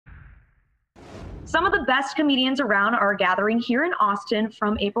Some of the best comedians around are gathering here in Austin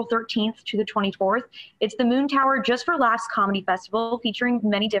from April 13th to the 24th. It's the Moontower Just for Laughs Comedy Festival featuring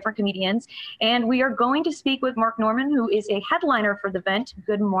many different comedians. And we are going to speak with Mark Norman, who is a headliner for the event.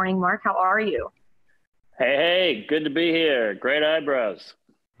 Good morning, Mark. How are you? Hey, good to be here. Great eyebrows.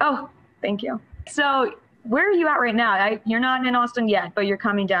 Oh, thank you. So where are you at right now? You're not in Austin yet, but you're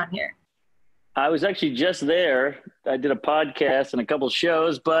coming down here. I was actually just there. I did a podcast and a couple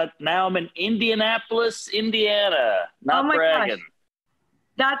shows, but now I'm in Indianapolis, Indiana. Not bragging. Gosh.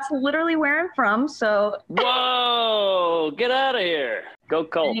 That's literally where I'm from. So whoa, get out of here. Go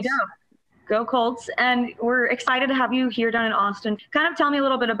Colts. There you go. Go Colts. And we're excited to have you here down in Austin. Kind of tell me a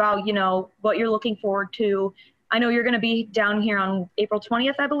little bit about, what you're looking forward to. I know you're going to be down here on April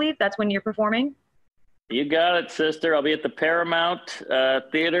 20th, I believe. That's when you're performing. You got it, sister. I'll be at the Paramount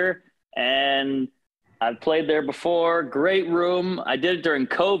Theater. And I've played there before. Great room. I did it during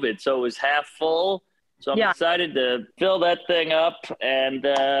COVID, so it was half full. So I'm excited to fill that thing up and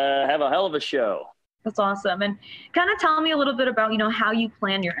have a hell of a show. That's awesome. And kind of tell me a little bit about, how you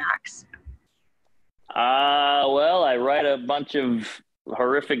plan your acts. Well, I write a bunch of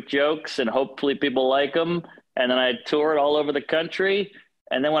horrific jokes and hopefully people like them. And then I tour it all over the country.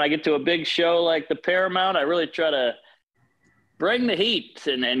 And then when I get to a big show like the Paramount, I really try to bring the heat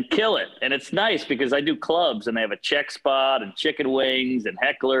and kill it. And it's nice because I do clubs and they have a check spot and chicken wings and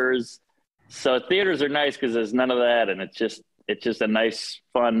hecklers. So theaters are nice because there's none of that. And it's just a nice,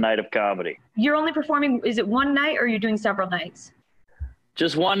 fun night of comedy. You're only performing, is it one night or are you doing several nights?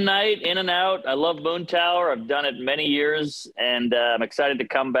 Just one night, in and out. I love Moontower. I've done it many years and I'm excited to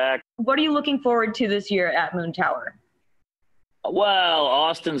come back. What are you looking forward to this year at Moontower? Well,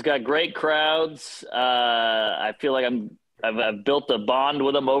 Austin's got great crowds. I feel like I've built a bond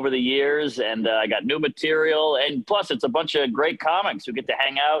with them over the years, and I got new material. And plus, it's a bunch of great comics who get to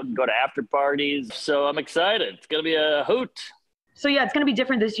hang out and go to after parties. So I'm excited. It's going to be a hoot. So, yeah, it's going to be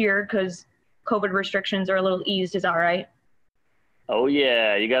different this year because COVID restrictions are a little eased. Is that right? Oh,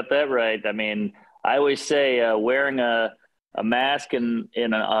 yeah, you got that right. I mean, I always say wearing a mask in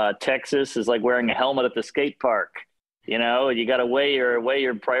Texas is like wearing a helmet at the skate park. You got to weigh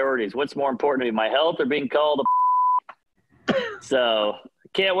your priorities. What's more important to me, my health or being called a So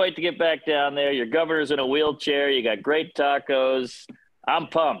can't wait to get back down there. Your governor's in a wheelchair. You got great tacos. I'm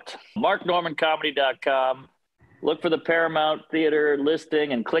pumped. MarkNormanComedy.com. Look for the Paramount Theater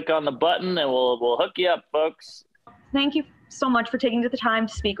listing and click on the button and we'll hook you up, folks. Thank you so much for taking the time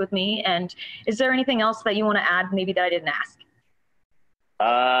to speak with me. And is there anything else that you want to add maybe that I didn't ask?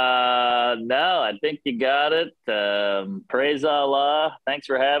 No, I think you got it. Praise Allah. Thanks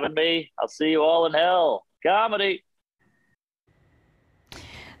for having me. I'll see you all in hell. Comedy.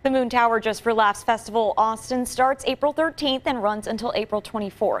 The Moontower Just for Laughs Festival Austin starts April 13th and runs until April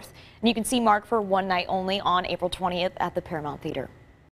 24th. And you can see Mark for one night only on April 20th at the Paramount Theater.